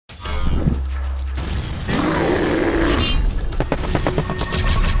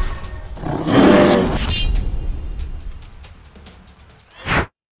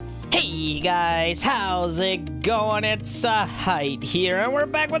guys, how's it going? It's Zahait here, and we're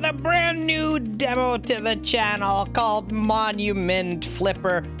back with a brand new demo to the channel called Monuments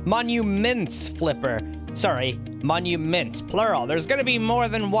Flipper. Sorry, monuments, plural. There's gonna be more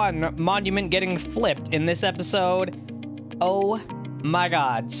than one monument getting flipped in this episode. Oh my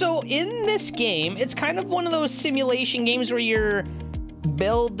god. So in this game, it's kind of one of those simulation games where you're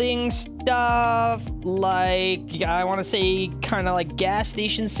building stuff, like, I want to say kind of like gas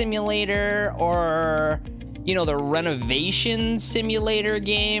station simulator, or, you know, the renovation simulator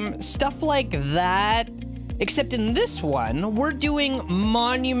game, stuff like that. Except in this one, we're doing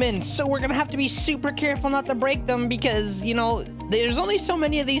monuments, so we're gonna have to be super careful not to break them because, you know, there's only so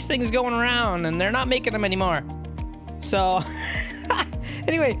many of these things going around and they're not making them anymore. So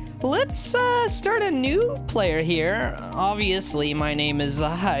anyway, let's start a new player here. Obviously, my name is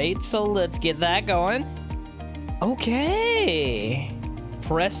Zahait, so let's get that going. Okay.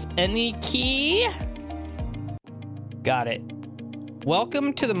 Press any key. Got it.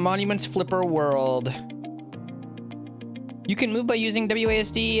 Welcome to the Monuments Flipper world. You can move by using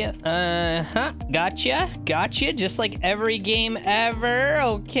WASD. Gotcha. Just like every game ever.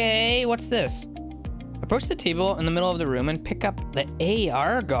 Okay, what's this? Approach the table in the middle of the room and pick up the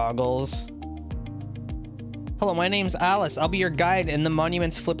AR goggles. Hello, my name's Alice. I'll be your guide in the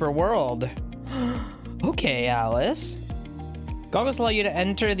Monuments Flipper world. Okay, Alice. Goggles allow you to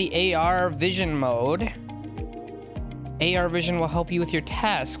enter the AR vision mode. AR vision will help you with your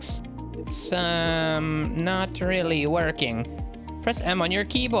tasks. It's, not really working. Press M on your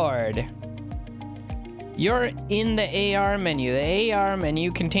keyboard. You're in the AR menu. The AR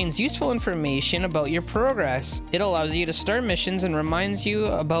menu contains useful information about your progress. It allows you to start missions and reminds you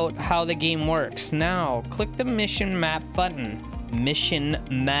about how the game works. Now, click the mission map button. Mission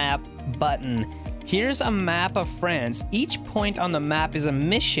map button. Here's a map of France. Each point on the map is a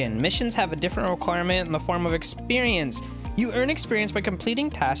mission. Missions have a different requirement in the form of experience. You earn experience by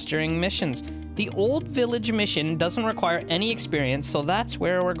completing tasks during missions. The Old Village mission doesn't require any experience, so that's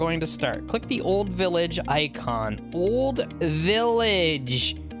where we're going to start. Click the Old Village icon. Old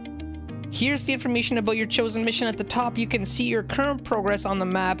Village. Here's the information about your chosen mission at the top. You can see your current progress on the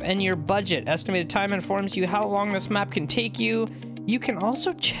map and your budget. Estimated time informs you how long this map can take you. You can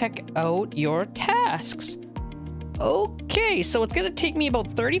also check out your tasks. Okay, so it's gonna take me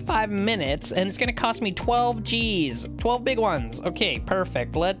about 35 minutes and it's gonna cost me 12 G's. 12 big ones. Okay,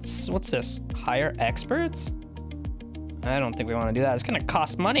 perfect. What's this? Hire experts? I don't think we want to do that. It's gonna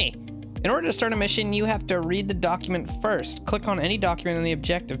cost money. In order to start a mission, you have to read the document first. Click on any document in the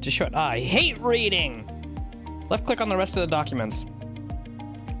objective to show it. I hate reading! Left click on the rest of the documents.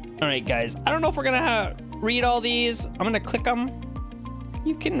 Alright, guys. I don't know if we're gonna read all these. I'm gonna click them.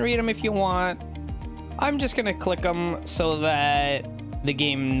 You can read them if you want. I'm just gonna click them so that the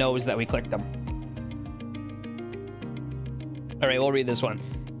game knows that we clicked them. All right, we'll read this one.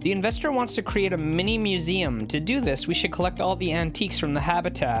 The investor wants to create a mini museum. To do this, we should collect all the antiques from the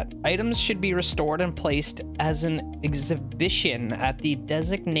habitat. Items should be restored and placed as an exhibition at the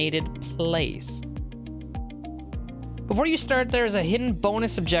designated place. Before you start, there's a hidden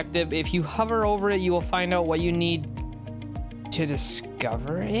bonus objective. If you hover over it, you will find out what you need to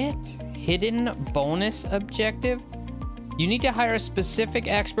discover it. Hidden bonus objective. You need to hire a specific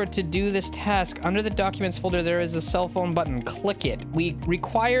expert to do this task. Under the documents folder, there is a cell phone button. Click it. We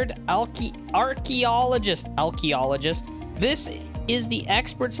required archaeologist. This is the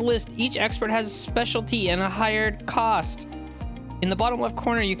experts list. Each expert has a specialty and a hired cost. In the bottom left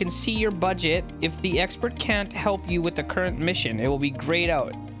corner, you can see your budget. If the expert can't help you with the current mission, it will be grayed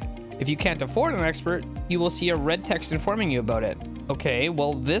out. If you can't afford an expert, you will see a red text informing you about it. Okay,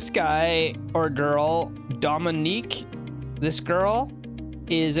 well, this guy or girl, Dominique, this girl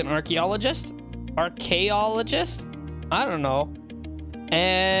is an archaeologist? Archaeologist? I don't know.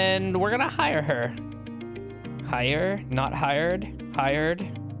 And we're gonna hire her. Hire, not hired, hired.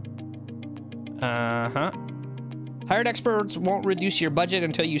 Hired experts won't reduce your budget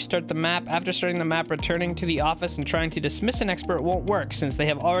until you start the map. After starting the map, returning to the office and trying to dismiss an expert won't work since they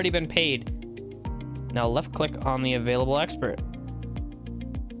have already been paid. Now left click on the available expert.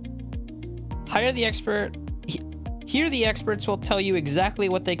 Hire the expert. Here the experts will tell you exactly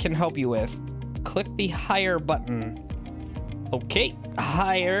what they can help you with. Click the hire button. Okay,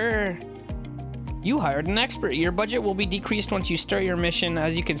 hire. You hired an expert. Your budget will be decreased once you start your mission,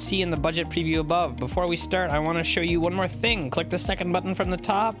 as you can see in the budget preview above. Before we start, I want to show you one more thing. Click the second button from the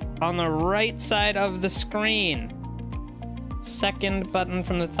top on the right side of the screen. Second button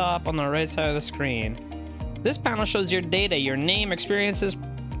from the top on the right side of the screen. This panel shows your data, your name, experiences,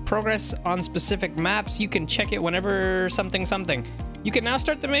 progress on specific maps. You can check it whenever something. You can now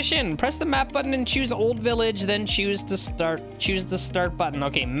start the mission. Press the map button and choose Old Village, then choose the start button.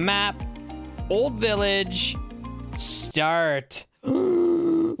 Okay, map, Old Village, start.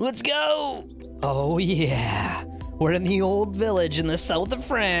 Let's go. Oh yeah. We're in the Old Village in the south of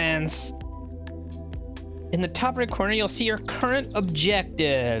France. In the top right corner, you'll see your current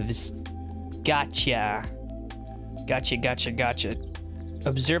objectives. Gotcha. Gotcha.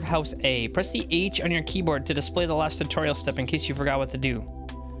 Observe House A. Press the H on your keyboard to display the last tutorial step in case you forgot what to do.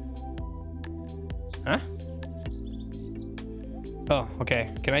 Huh? Oh,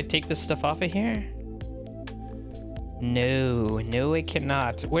 okay. Can I take this stuff off of here? No, I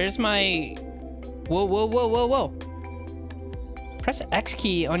cannot. Where's my... Whoa. Press X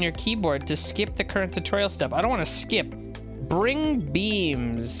key on your keyboard to skip the current tutorial step. I don't want to skip. Bring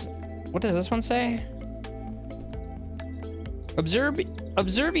beams. What does this one say?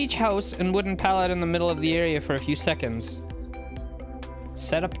 Observe each house and wooden pallet in the middle of the area for a few seconds.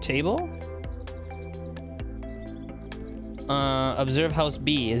 Set up table? Observe house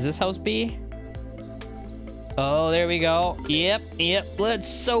B. Is this house B? Oh, there we go. Yep. Let's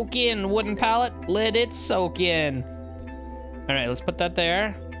soak in. Wooden pallet. Let it soak in. All right, let's put that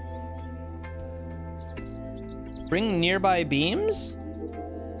there. Bring nearby beams?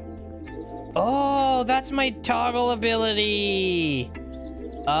 Oh, that's my toggle ability.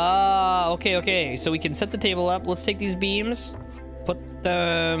 Ah, okay. So we can set the table up. Let's take these beams, put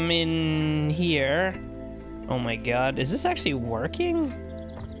them in here. Oh my god, is this actually working?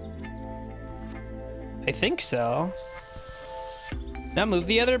 I think so. Now move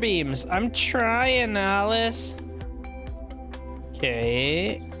the other beams. I'm trying, Alice.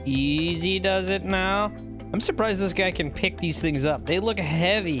 Okay, easy does it now. I'm surprised this guy can pick these things up. They look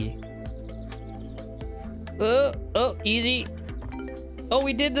heavy. Oh, easy. Oh,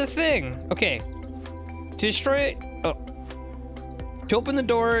 we did the thing. Okay. To destroy... Oh. To open the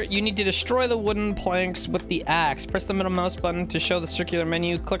door, you need to destroy the wooden planks with the axe. Press the middle mouse button to show the circular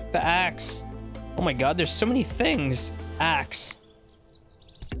menu. Click the axe. Oh my god, there's so many things. Axe.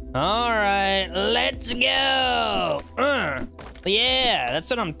 Alright, let's go! Yeah, that's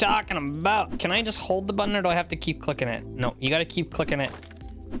what I'm talking about. Can I just hold the button or do I have to keep clicking it? No, you gotta keep clicking it.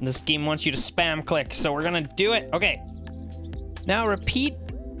 This game wants you to spam click, so we're gonna do it. Okay. Now repeat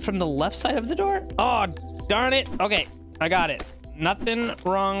from the left side of the door. Oh, darn it. Okay, I got it. Nothing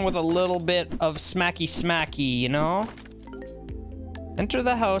wrong with a little bit of smacky, you know? Enter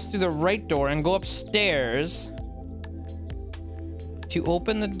the house through the right door and go upstairs. To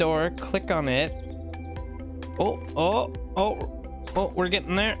open the door, click on it. Oh, we're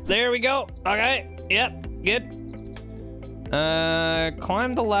getting there. There we go. Okay, yep, good.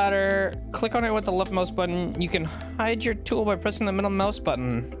 Climb the ladder, click on it with the left mouse button. You can hide your tool by pressing the middle mouse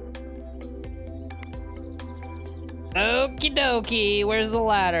button. Okie dokie, where's the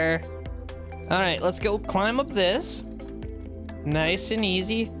ladder? Alright, let's go climb up this. Nice and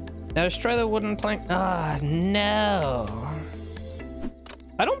easy. Now destroy the wooden plank. Ah, no.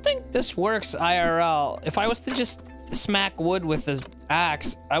 I don't think this works IRL. If I was to just smack wood with the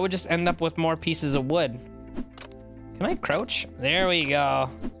axe, I would just end up with more pieces of wood. Can I crouch? There we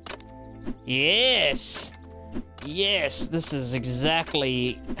go. Yes! Yes, this is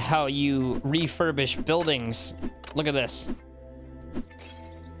exactly how you refurbish buildings. Look at this.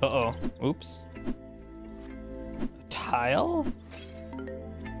 Uh-oh. Oops. A tile?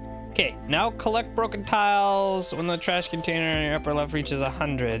 Okay, now collect broken tiles when the trash container in your upper left reaches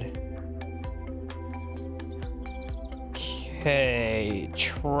 100. Okay,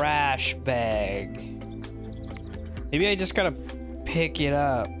 trash bag. Maybe I just gotta pick it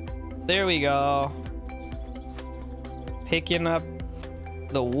up. There we go. Picking up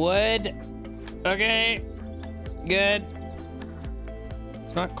the wood. Okay, good.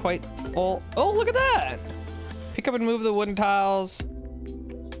 It's not quite full. Oh, look at that. Pick up and move the wooden tiles.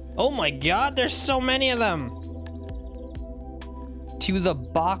 Oh my god, there's so many of them. To the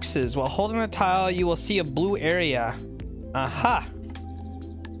boxes. While holding the tile, you will see a blue area. Aha.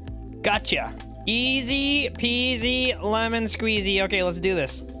 Gotcha. Easy peasy lemon squeezy. Okay, let's do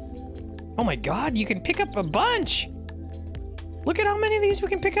this. Oh my god, you can pick up a bunch. Look at how many of these we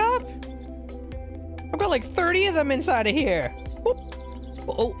can pick up. I've got like 30 of them inside of here.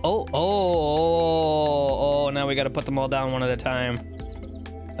 Oh, now we gotta put them all down one at a time.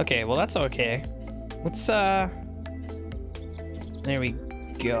 Okay, well that's okay. Let's, there we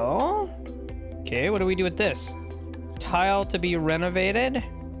go. Okay, what do we do with this? Tile to be renovated.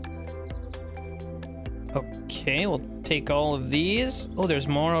 Okay, we'll take all of these. Oh, there's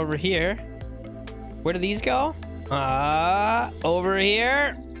more over here. Where do these go? Over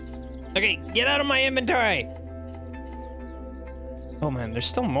here. Okay, get out of my inventory. Oh man, there's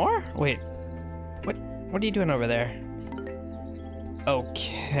still more? Wait. What are you doing over there?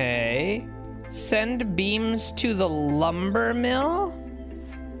 Okay. Send beams to the lumber mill?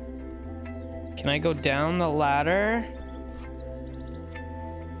 Can I go down the ladder?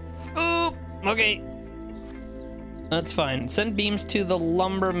 Ooh! Okay. That's fine. Send beams to the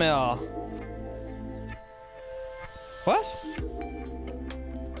lumber mill. What?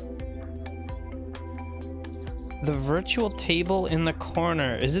 The virtual table in the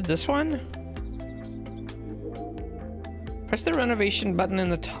corner. Is it this one? Press the renovation button in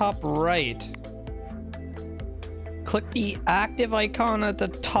the top right. Click the active icon at the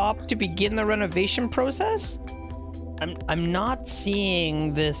top to begin the renovation process? I'm not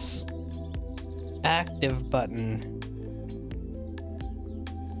seeing this active button.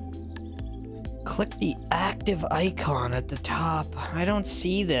 Click the active icon at the top. I don't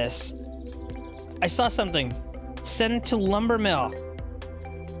see this. I saw something. Send to lumber mill.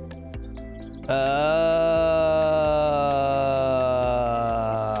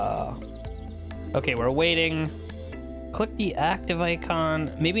 Okay, we're waiting. Click the active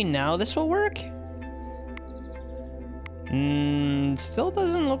icon. Maybe now this will work? Still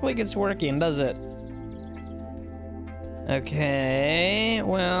doesn't look like it's working, does it? Okay,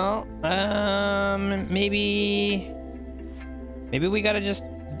 well, maybe we gotta just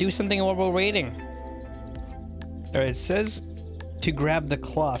do something while we're waiting. Alright, it says to grab the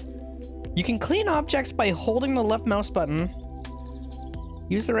cloth. You can clean objects by holding the left mouse button.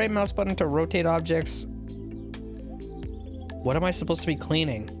 Use the right mouse button to rotate objects. What am I supposed to be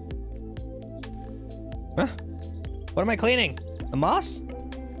cleaning? Huh? What am I cleaning? The moss?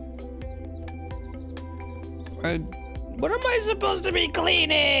 What am I supposed to be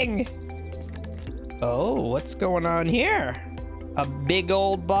cleaning? Oh, what's going on here? A big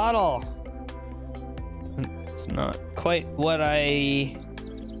old bottle. It's not quite what I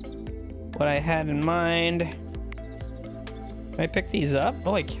had in mind. Can I pick these up?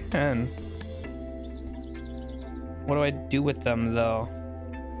 Oh, I can. What do I do with them, though?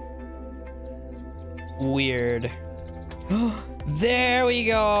 Weird. There we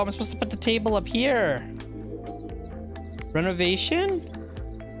go. I'm supposed to put the table up here. Renovation?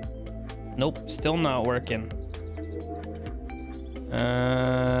 Nope, still not working.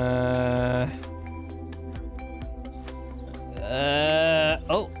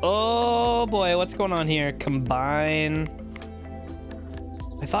 Oh boy, what's going on here? Combine.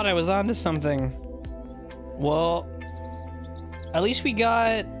 I thought I was onto something. Well, at least we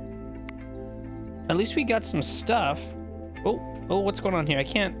got some stuff. Oh, what's going on here? I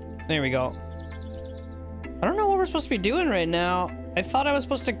can't. There we go. I don't know what we're supposed to be doing right now. I thought I was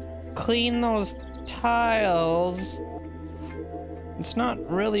supposed to clean those tiles. It's not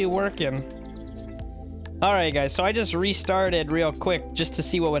really working. Alright guys, so I just restarted real quick just to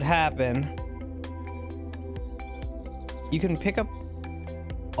see what would happen. You can pick up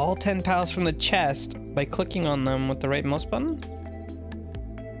all 10 tiles from the chest by clicking on them with the right mouse button.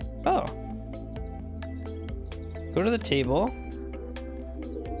 Oh. Go to the table.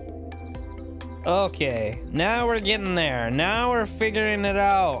 Okay, now we're getting there. Now we're figuring it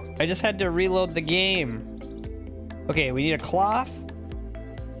out. I just had to reload the game. Okay, we need a cloth.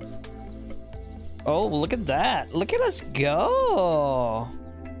 Oh, look at that. Look at us go.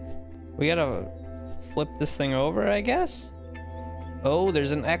 We gotta flip this thing over, I guess. Oh,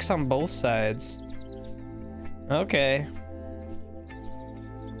 there's an X on both sides. Okay.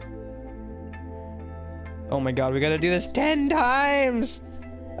 Oh my god, we gotta do this 10 times!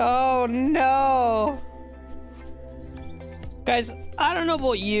 Oh no! Guys, I don't know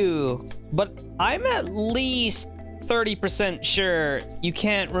about you, but I'm at least 30% sure you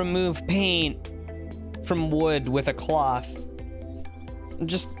can't remove paint from wood with a cloth.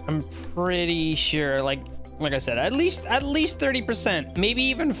 I'm pretty sure, like I said, at least 30%, maybe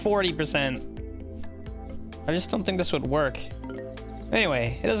even 40%. I just don't think this would work.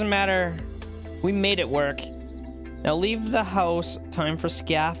 Anyway, it doesn't matter. We made it work. Now leave the house. Time for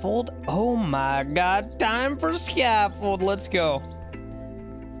scaffold. Oh my god, time for scaffold. Let's go.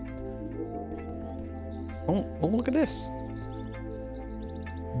 Oh, look at this.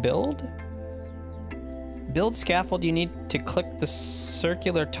 Build? Build scaffold, you need to click the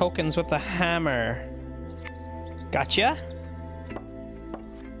circular tokens with the hammer. Gotcha.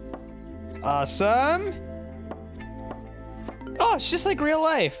 Awesome. Oh, it's just like real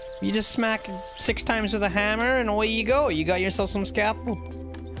life. You just smack 6 times with a hammer and away you go. You got yourself some scaffold.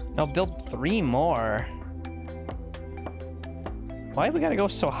 Now build 3 more. Why we gotta go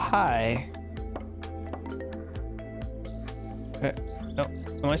so high? Oh,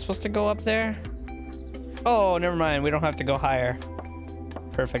 am I supposed to go up there? Oh, never mind. We don't have to go higher.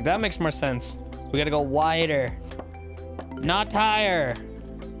 Perfect. That makes more sense. We gotta go wider, not higher.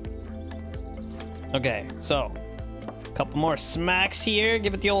 Okay, so a couple more smacks here.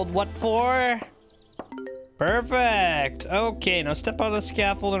 Give it the old what for? Perfect. Okay, now step out of the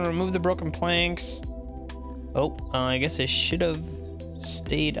scaffold and remove the broken planks. Oh, I guess I should have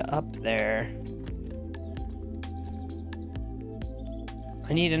stayed up there.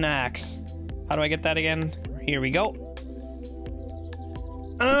 I need an axe. How do I get that again? Here we go.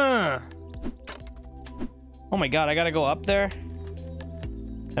 Oh my god, I gotta go up there.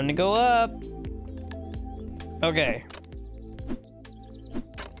 Time to go up. Okay.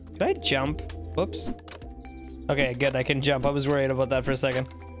 Can I jump? Whoops. Okay, good, I can jump. I was worried about that for a second.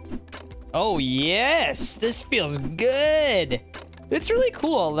 Oh yes, this feels good. It's really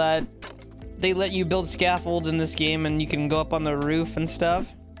cool that they let you build scaffold in this game and you can go up on the roof and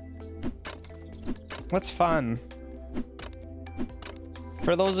stuff. That's fun.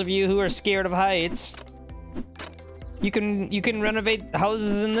 For those of you who are scared of heights, you can renovate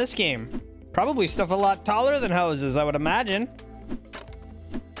houses in this game. Probably stuff a lot taller than houses, I would imagine.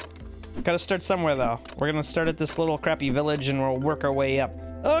 Gotta start somewhere though. We're gonna start at this little crappy village and we'll work our way up.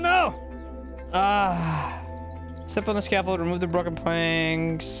 Oh no! Step on the scaffold, remove the broken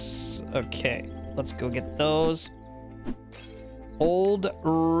planks. Okay, let's go get those. Old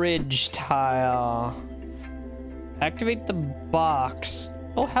ridge tile. Activate the box.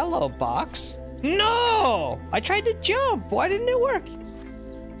 Oh, hello, box. No! I tried to jump. Why didn't it work?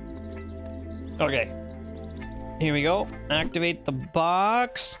 Okay. Here we go. Activate the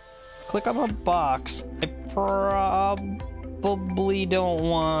box. Click on the box. I probably don't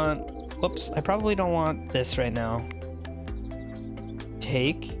want... Whoops. I probably don't want this right now.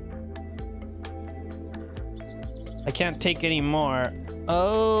 Take. I can't take any more.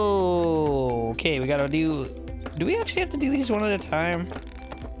 Oh, okay. We gotta do... Do we actually have to do these one at a time?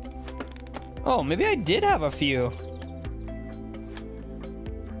 Oh, maybe I did have a few.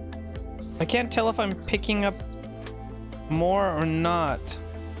 I can't tell if I'm picking up more or not.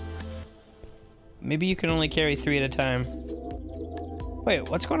 Maybe you can only carry 3 at a time. Wait,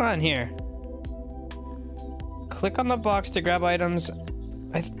 what's going on here? Click on the box to grab items.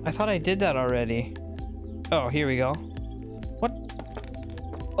 I thought I did that already. Oh, here we go. What?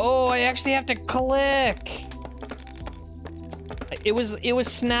 Oh, I actually have to click. It was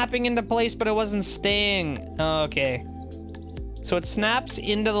snapping into place, but it wasn't staying. Oh, okay. So it snaps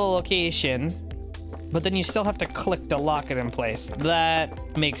into the location, but then you still have to click to lock it in place.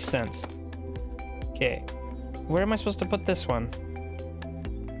 That makes sense. Okay. Where am I supposed to put this one?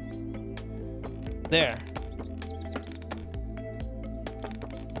 There.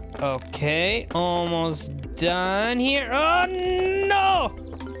 Okay, almost done here. Oh no!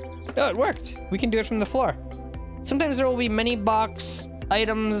 Oh, it worked. We can do it from the floor. Sometimes there will be many box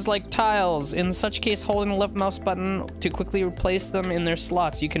items like tiles. In such case, holding the left mouse button to quickly replace them in their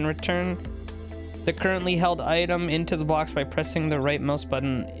slots. You can return the currently held item into the box by pressing the right mouse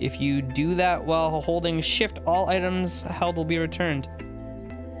button. If you do that while holding shift, all items held will be returned.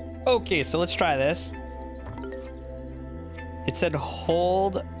 Okay, so let's try this. It said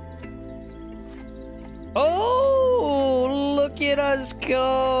hold. Oh, look at us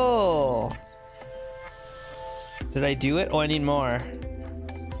go. Did I do it? Oh, I need more.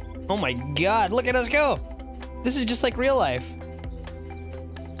 Oh my god, look at us go. This is just like real life.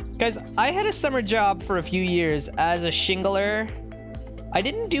 Guys, I had a summer job for a few years as a shingler. I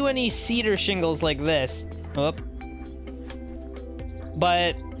didn't do any cedar shingles like this. Oh.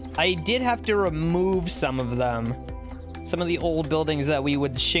 But I did have to remove some of them. Some of the old buildings that we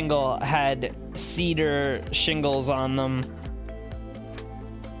would shingle had cedar shingles on them.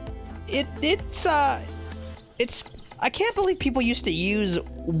 It's I can't believe people used to use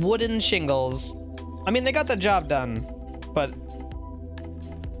wooden shingles. I mean, they got the job done, but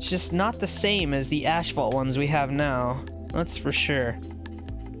it's just not the same as the asphalt ones we have now. That's for sure.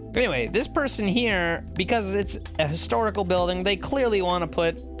 Anyway, this person here, because it's a historical building, they clearly want to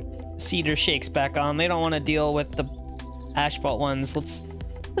put cedar shakes back on. They don't want to deal with the asphalt ones.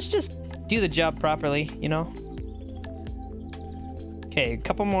 Let's just do the job properly, you know? Okay, a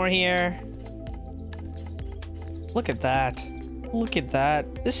couple more here. Look at that. Look at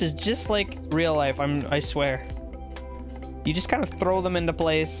that. This is just like real life, I swear. You just kind of throw them into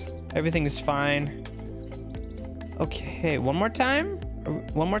place. Everything's fine. Okay, one more time?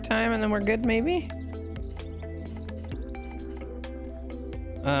 One more time and then we're good, maybe?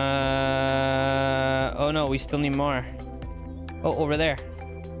 Oh no, we still need more. Oh, over there.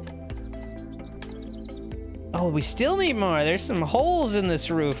 Oh, we still need more. There's some holes in this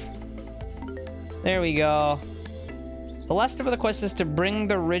roof. There we go. The last step of the quest is to bring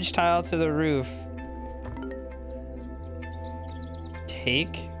the ridge tile to the roof.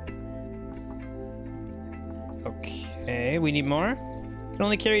 Take. Okay, we need more. Can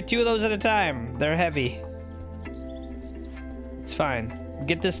only carry 2 of those at a time. They're heavy. It's fine.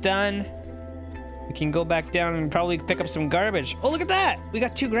 Get this done. We can go back down and probably pick up some garbage. Oh, look at that! We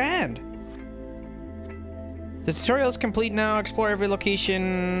got 2 grand. The tutorial is complete now. Explore every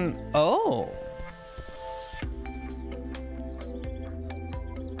location. Oh.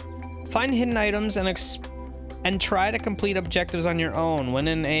 Find hidden items and try to complete objectives on your own. When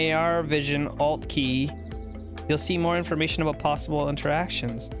in AR Vision Alt key, you'll see more information about possible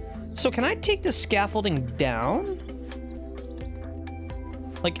interactions. So can I take the scaffolding down?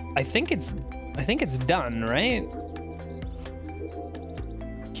 Like, I think it's done, right?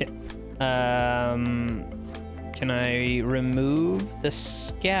 Okay. Can I remove the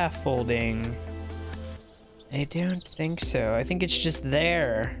scaffolding? I don't think so. I think it's just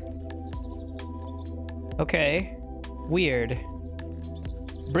there. Okay. Weird.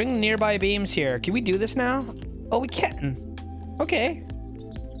 Bring nearby beams here. Can we do this now? Oh, we can. Okay.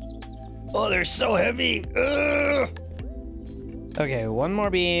 Oh, they're so heavy. Ugh. Okay, 1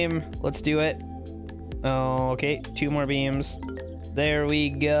 more beam. Let's do it. Oh, okay. 2 more beams. There we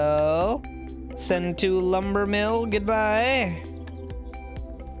go. Send to lumber mill. Goodbye.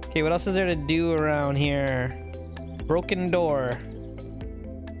 Okay, what else is there to do around here? Broken door.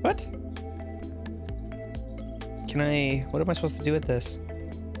 What? What am I supposed to do with this?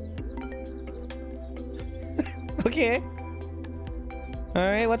 Okay.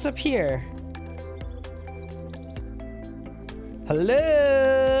 Alright, what's up here?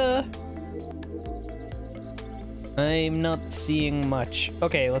 Hello? I'm not seeing much.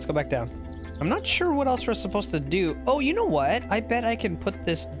 Okay, let's go back down. I'm not sure what else we're supposed to do. Oh, you know what? I bet I can put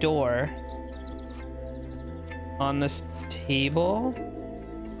this door on this table.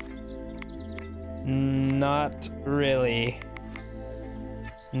 Not really.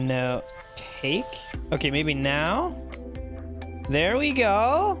 No. Take? Okay, maybe now? There we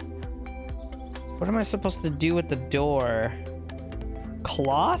go. What am I supposed to do with the door?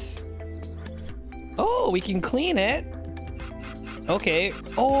 Cloth? Oh, we can clean it. Okay.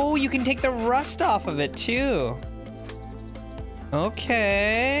 Oh, you can take the rust off of it too.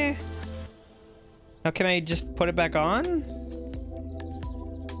 Okay. Now can I just put it back on?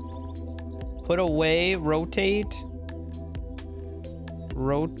 Put away, rotate.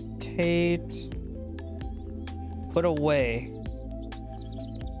 Rotate. Put away.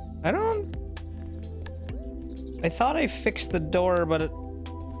 I thought I fixed the door, but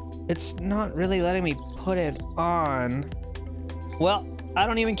it's not really letting me put it on. Well, I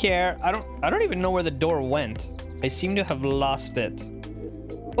don't even care. I don't even know where the door went. I seem to have lost it.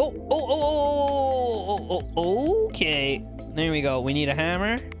 Oh, okay. There we go. We need a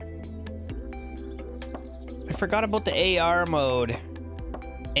hammer. I forgot about the AR mode.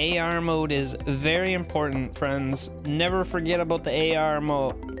 AR mode is very important, friends. Never forget about the AR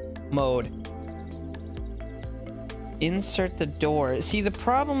mode. Insert the door. See, the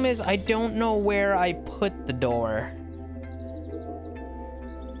problem is I don't know where I put the door.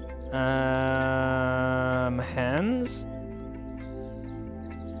 Hands?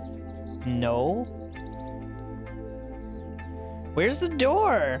 No. Where's the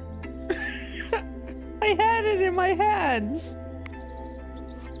door? I had it in my hands.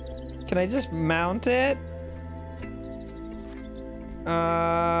 Can I just mount it?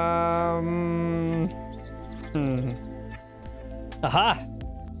 Aha!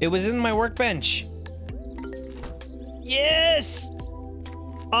 It was in my workbench. Yes!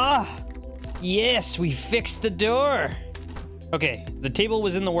 Ah! Yes, we fixed the door. Okay, the table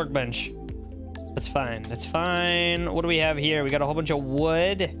was in the workbench. That's fine. That's fine. What do we have here? We got a whole bunch of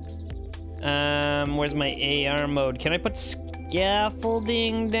wood. Where's my AR mode? Can I put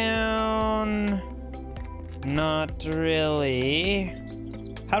scaffolding down? Not really.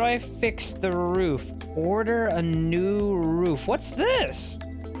 How do I fix the roof? Order a new roof. What's this?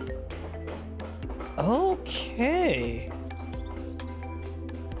 Okay.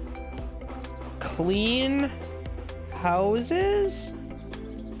 Clean houses?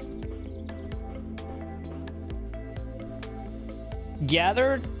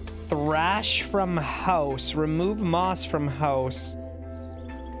 Gather thrash from house. Remove moss from house.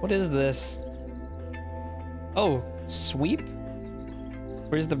 What is this? Oh, sweep?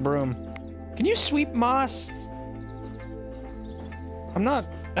 Where's the broom? Can you sweep moss? I'm not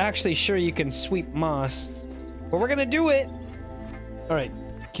actually sure you can sweep moss, but we're gonna do it. All right,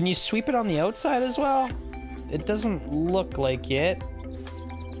 can you sweep it on the outside as well? It doesn't look like it.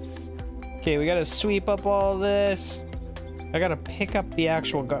 Okay, we gotta sweep up all this. I gotta pick up the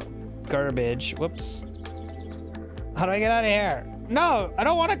actual garbage. Whoops. How do I get out of here? No, I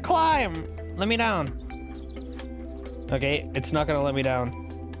don't want to climb. Let me down. Okay, it's not gonna let me down.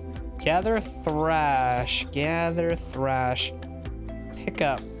 Gather thrash. Gather thrash. Pick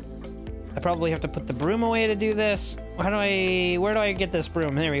up. I probably have to put the broom away to do this. Where do I get this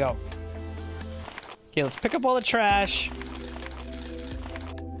broom? There we go. Okay, let's pick up all the trash.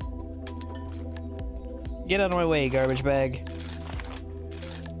 Get out of my way, garbage bag.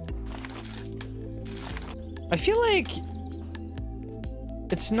 I feel like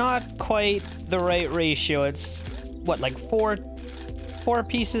it's not quite the right ratio. It's what, like four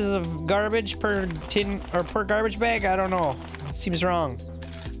pieces of garbage per tin or per garbage bag? I don't know. Seems wrong.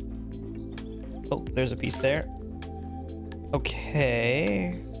 Oh, there's a piece there.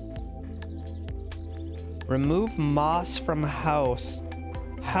 Okay. Remove moss from house.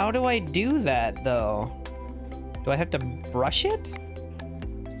 How do I do that, though? Do I have to brush it?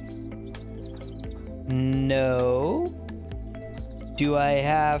 No. Do I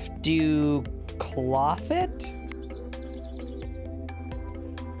have to cloth it?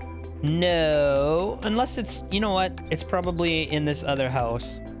 No. Unless it's, you know what? It's probably in this other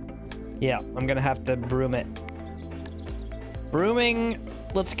house. Yeah, I'm gonna have to broom it. Brooming.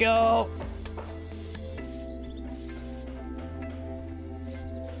 Let's go.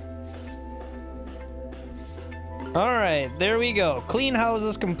 All right, there we go. Clean house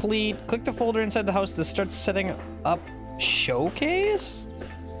is complete. Click the folder inside the house to start setting up showcase.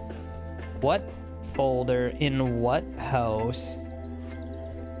 What folder in what house?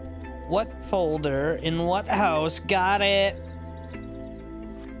 What folder in what house? Got it.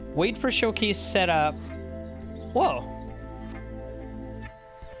 Wait for showcase setup. Whoa.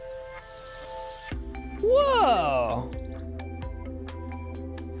 Whoa.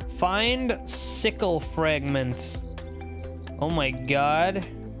 Find sickle fragments. Oh my god.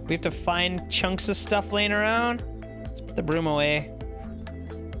 We have to find chunks of stuff laying around. Let's put the broom away.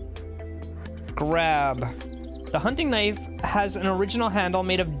 Grab. The hunting knife has an original handle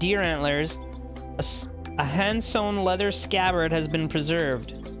made of deer antlers. A hand-sewn leather scabbard has been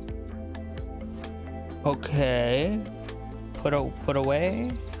preserved. Okay. Put away.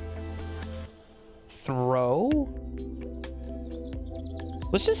 Throw.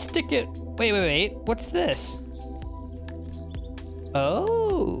 Let's just stick it. Wait. What's this?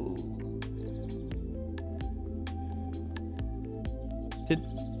 Oh.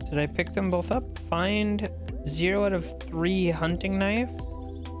 Did I pick them both up? Find 0 out of 3 hunting knife.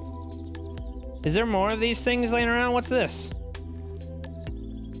 Is there more of these things laying around? What's this?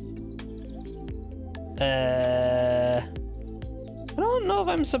 I don't know if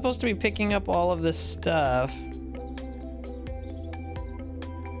I'm supposed to be picking up all of this stuff.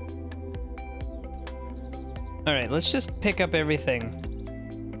 All right, let's just pick up everything.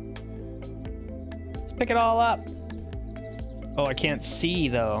 Let's pick it all up. Oh, I can't see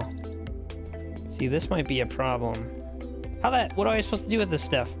though. See, this might be a problem. What am I supposed to do with this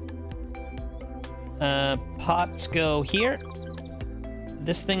stuff? Pots go here.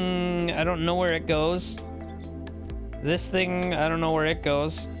 This thing, I don't know where it goes. This thing, I don't know where it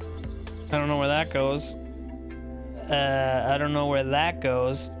goes. I don't know where that goes. I don't know where that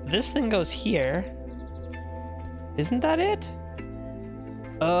goes. This thing goes here. Isn't that it?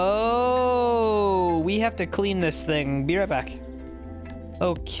 Oh, we have to clean this thing. Be right back.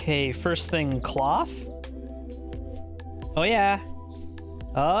 Okay, first thing, cloth. Oh yeah.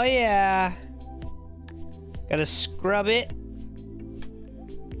 Oh yeah. Gotta scrub it.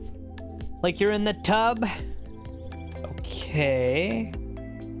 Like you're in the tub. Okay.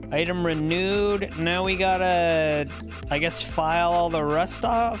 Item renewed. Now we gotta, I guess, file all the rust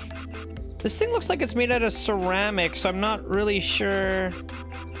off. This thing looks like it's made out of ceramic, so I'm not really sure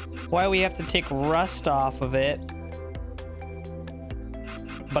why we have to take rust off of it.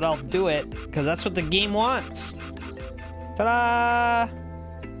 But I'll do it, because that's what the game wants. Ta-da!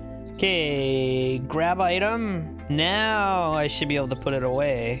 Okay, grab item. Now I should be able to put it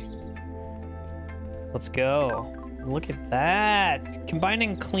away. Let's go. Look at that. Combine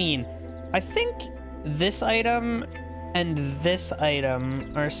and clean. I think this item and this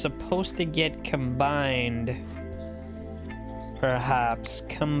item are supposed to get combined. Perhaps.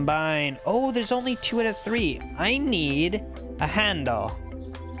 Combine. Oh, there's only 2 out of 3. I need a handle.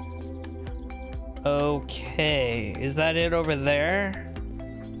 Okay. Is that it over there?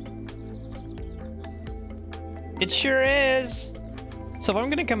 It sure is. So if I'm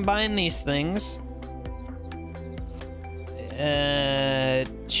gonna combine these things, it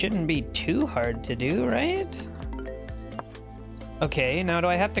shouldn't be too hard to do, right? Okay, now do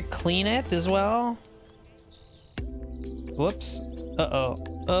I have to clean it as well? Whoops.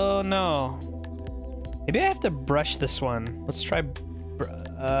 Uh-oh. Oh, no. Maybe I have to brush this one. Let's try...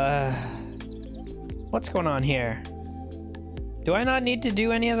 What's going on here? Do I not need to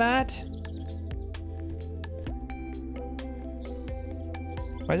do any of that?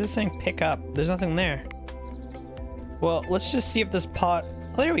 Why is it saying pick up? There's nothing there. Well, let's just see if this pot...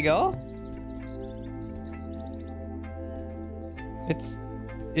 Oh, there we go.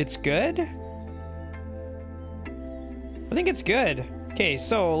 It's good? I think it's good. Okay,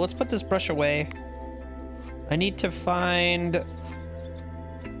 so let's put this brush away. I need to find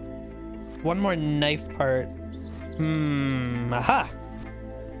one more knife part. Aha!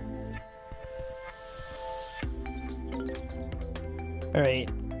 Alright,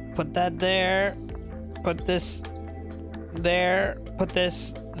 put that there. Put this there. Put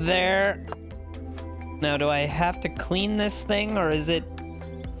this there. Now, do I have to clean this thing, or is it...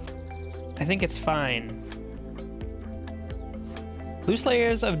 I think it's fine. Loose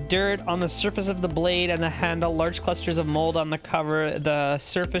layers of dirt on the surface of the blade and the handle, large clusters of mold on the cover. The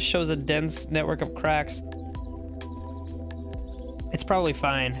surface shows a dense network of cracks. It's probably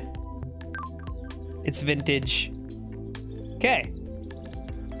fine. It's vintage. Okay.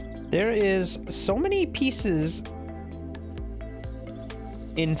 There is so many pieces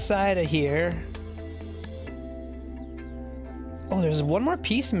inside of here. Oh, there's one more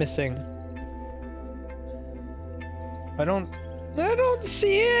piece missing. I don't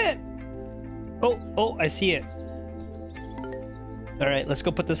see it. Oh, I see it. All right, let's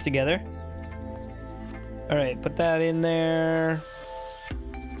go put this together. All right, put that in there.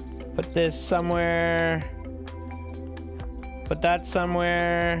 Put this somewhere. Put that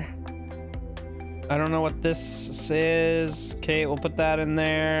somewhere. I don't know what this is. Okay, we'll put that in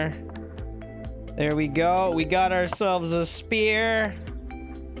there. There we go. We got ourselves a spear.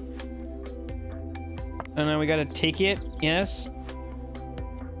 And then we gotta take it. Yes.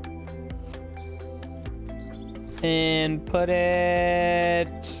 And put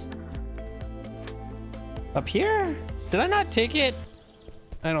it up here? Did I not take it?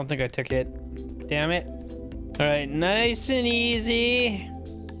 I don't think I took it. Damn it. All right, nice and easy.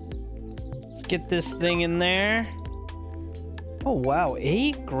 Let's get this thing in there. Oh, wow,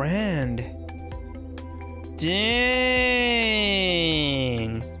 $8 grand. Dang.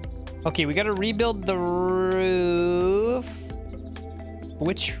 Okay, we gotta rebuild the roof.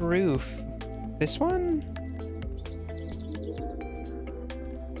 Which roof? This one?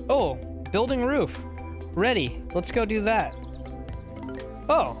 Oh, building roof. Ready. Let's go do that.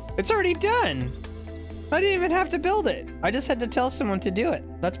 Oh, it's already done. I didn't even have to build it. I just had to tell someone to do it.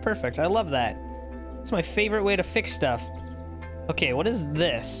 That's perfect. I love that. It's my favorite way to fix stuff. Okay, what is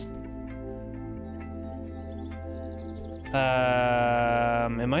this?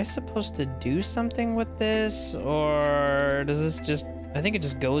 Am I supposed to do something with this? Or does this just... I think it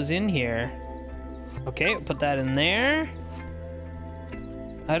just goes in here. Okay, put that in there.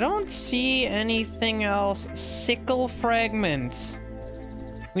 I don't see anything else. Sickle fragments.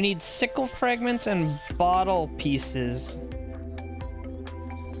 We need sickle fragments and bottle pieces.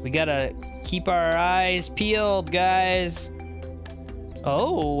 We gotta keep our eyes peeled, guys.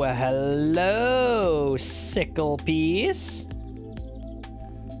 Oh, hello, sickle piece.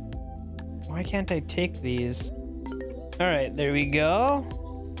 Why can't I take these? All right, there we go.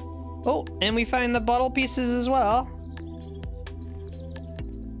 Oh, and we find the bottle pieces as well.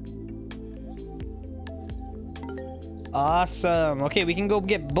 Awesome. Okay, we can go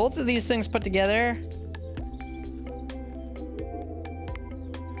get both of these things put together.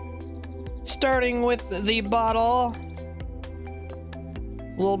 Starting with the bottle.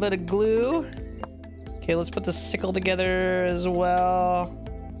 A little bit of glue. Okay, let's put the sickle together as well.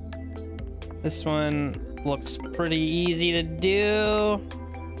 This one looks pretty easy to do.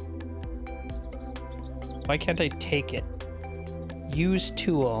 Why can't I take it? Use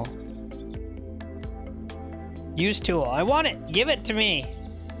tool. Use tool. I want it. Give it to me.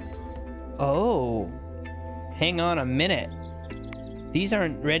 Oh. Hang on a minute. These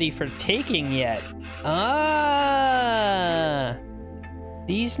aren't ready for taking yet. Ah.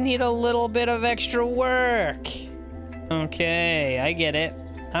 These need a little bit of extra work. Okay, I get it.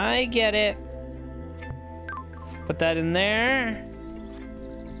 I get it. Put that in there.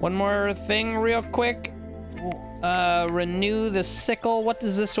 One more thing real quick. Renew the sickle. What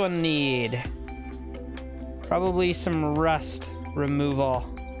does this one need? Probably some rust removal.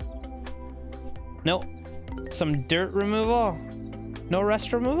 Nope. Some dirt removal? No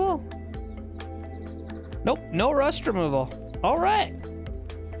rust removal? Nope, no rust removal. All right.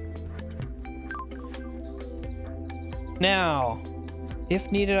 Now, If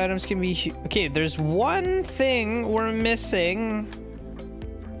needed, items can be... Okay, there's one thing we're missing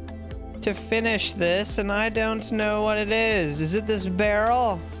to finish this, and I don't know what it is. Is it this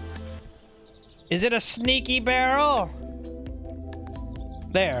barrel? Is it a sneaky barrel?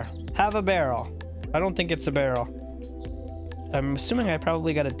 There. Have a barrel. I don't think it's a barrel. I'm assuming I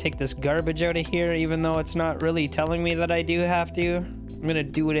probably got to take this garbage out of here, even though it's not really telling me that I do have to. I'm gonna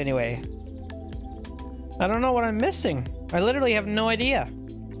do it anyway. I don't know what I'm missing. I literally have no idea.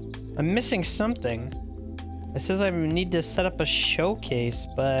 I'm missing something. It says I need to set up a showcase,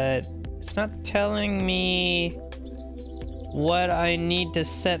 but it's not telling me what I need to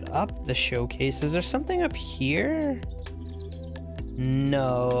set up the showcase. Is there something up here?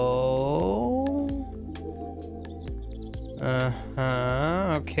 No.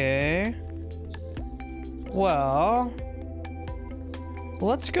 Okay. Well,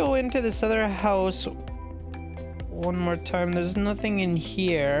 let's go into this other house one more time. There's nothing in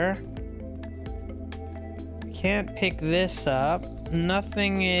here. Can't pick this up.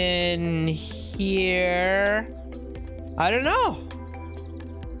 Nothing in here. I don't know.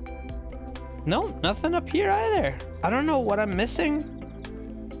 No, nothing up here either. I don't know what I'm missing.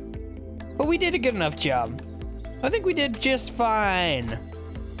 But we did a good enough job. I think we did just fine.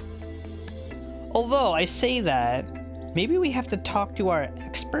 Although, I say that, maybe we have to talk to our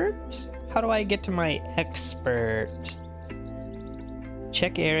expert? How do I get to my expert?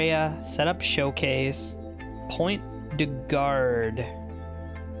 Check area, set up showcase, point de garde.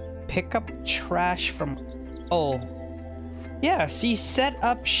 Pick up trash from... Oh. Yeah, see, set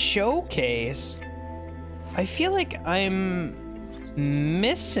up showcase. I feel like I'm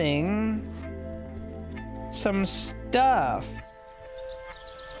missing some stuff.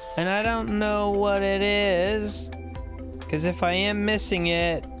 And I don't know what it is. Because if I am missing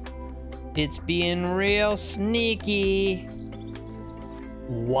it, it's being real sneaky.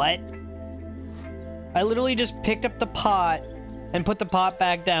 What? I literally just picked up the pot and put the pot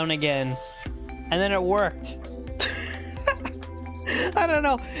back down again. And then it worked. I don't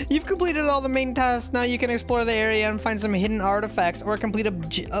know. You've completed all the main tasks. Now you can explore the area and find some hidden artifacts or complete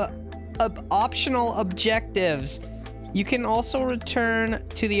optional objectives. You can also return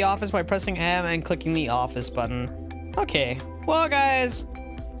to the office by pressing M and clicking the office button. Okay. Well, guys,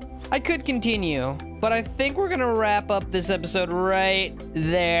 I could continue, but I think we're gonna wrap up this episode right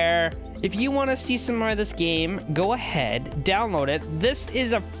there. If you want to see some more of this game, go ahead, download it. This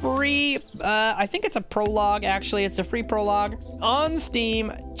is a free, I think it's a prologue, actually. It's a free prologue on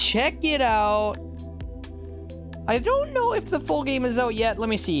Steam. Check it out. I don't know if the full game is out yet. Let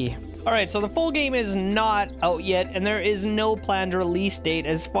me see. All right, so the full game is not out yet, and there is no planned release date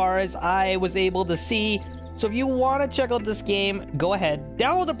as far as I was able to see. So if you want to check out this game, go ahead,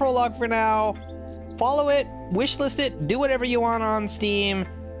 download the prologue for now, follow it, wishlist it, do whatever you want on Steam.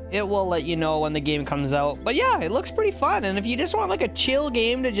 It will let you know when the game comes out. But yeah, it looks pretty fun. And if you just want like a chill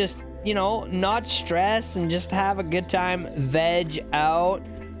game to just, you know, not stress and just have a good time, veg out,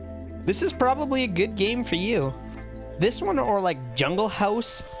 this is probably a good game for you. This one or like Jungle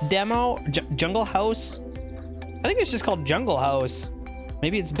House demo, Jungle House. I think it's just called Jungle House.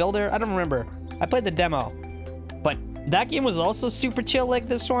 Maybe it's Builder. I don't remember. I played the demo. But that game was also super chill like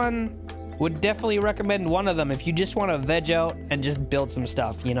this one. Would definitely recommend one of them if you just want to veg out and just build some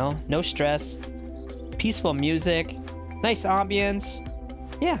stuff, you know? No stress. Peaceful music. Nice ambience.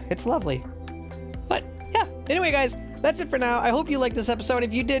 Yeah, it's lovely. But yeah, anyway guys, that's it for now. I hope you liked this episode.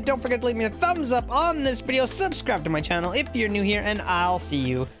 If you did, don't forget to leave me a thumbs up on this video. Subscribe to my channel if you're new here, and I'll see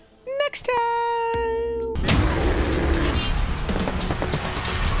you next time.